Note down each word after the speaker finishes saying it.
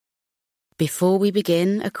Before we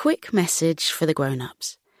begin, a quick message for the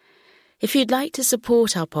grown-ups. If you'd like to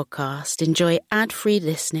support our podcast, enjoy ad-free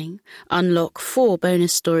listening, unlock 4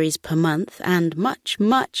 bonus stories per month, and much,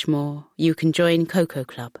 much more, you can join Koko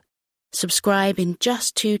Club. Subscribe in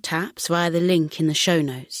just 2 taps via the link in the show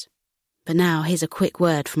notes. But now, here's a quick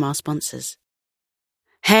word from our sponsors.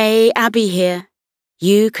 Hey, Abby here.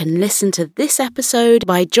 You can listen to this episode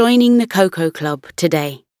by joining the Koko Club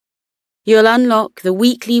today. You'll unlock the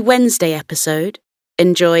weekly Wednesday episode,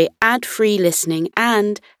 enjoy ad-free listening,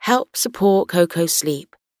 and help support Koko's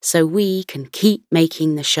sleep so we can keep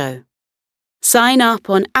making the show. Sign up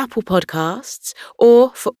on Apple Podcasts,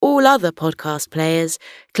 or for all other podcast players,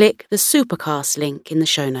 click the Supercast link in the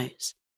show notes.